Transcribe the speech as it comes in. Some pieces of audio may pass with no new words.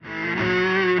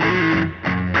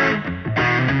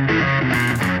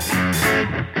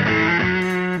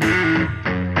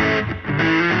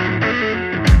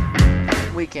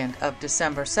weekend of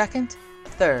December 2nd,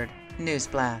 3rd, news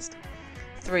blast.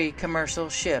 3 commercial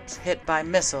ships hit by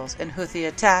missiles in Houthi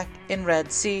attack in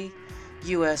Red Sea.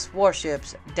 U.S.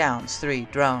 warships downs 3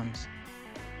 drones.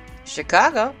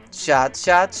 Chicago, shots,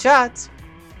 shots, shots.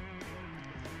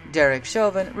 Derek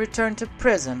Chauvin returned to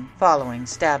prison following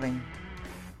stabbing.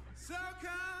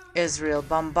 Israel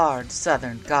bombards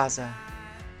southern Gaza.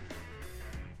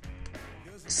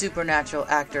 Supernatural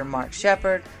actor Mark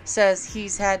Shepard says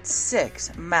he's had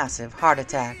 6 massive heart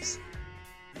attacks.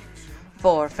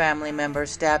 4 family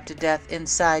members stabbed to death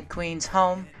inside Queen's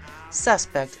home.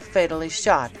 Suspect fatally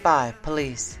shot by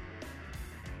police.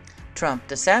 Trump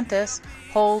DeSantis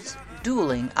holds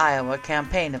dueling Iowa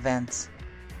campaign events.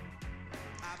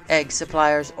 Egg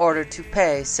suppliers ordered to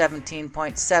pay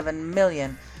 $17.7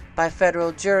 million by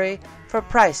federal jury for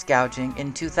price gouging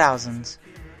in 2000s.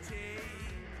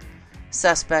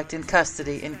 Suspect in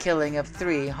custody in killing of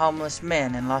 3 homeless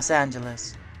men in Los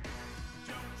Angeles.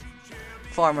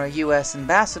 Former U.S.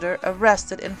 ambassador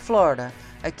arrested in Florida,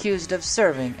 accused of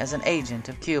serving as an agent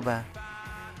of Cuba.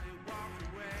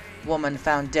 Woman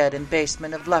found dead in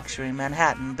basement of luxury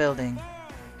Manhattan building.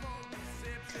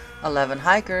 11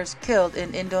 hikers killed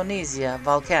in Indonesia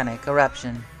volcanic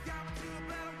eruption.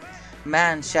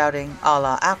 Man shouting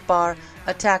Allah Akbar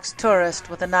attacks tourist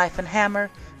with a knife and hammer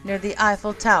near the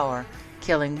Eiffel Tower,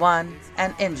 killing 1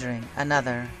 and injuring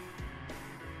another.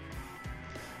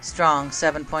 Strong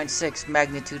 7.6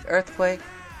 magnitude earthquake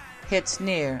hits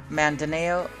near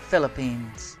Mindanao,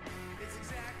 Philippines.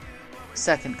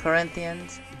 2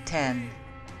 Corinthians 10.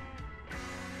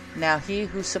 Now he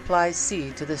who supplies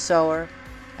seed to the sower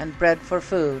and bread for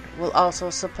food will also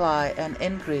supply and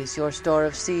increase your store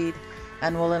of seed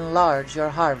and will enlarge your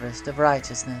harvest of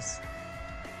righteousness.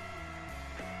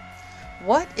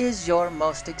 What is your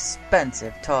most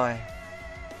expensive toy?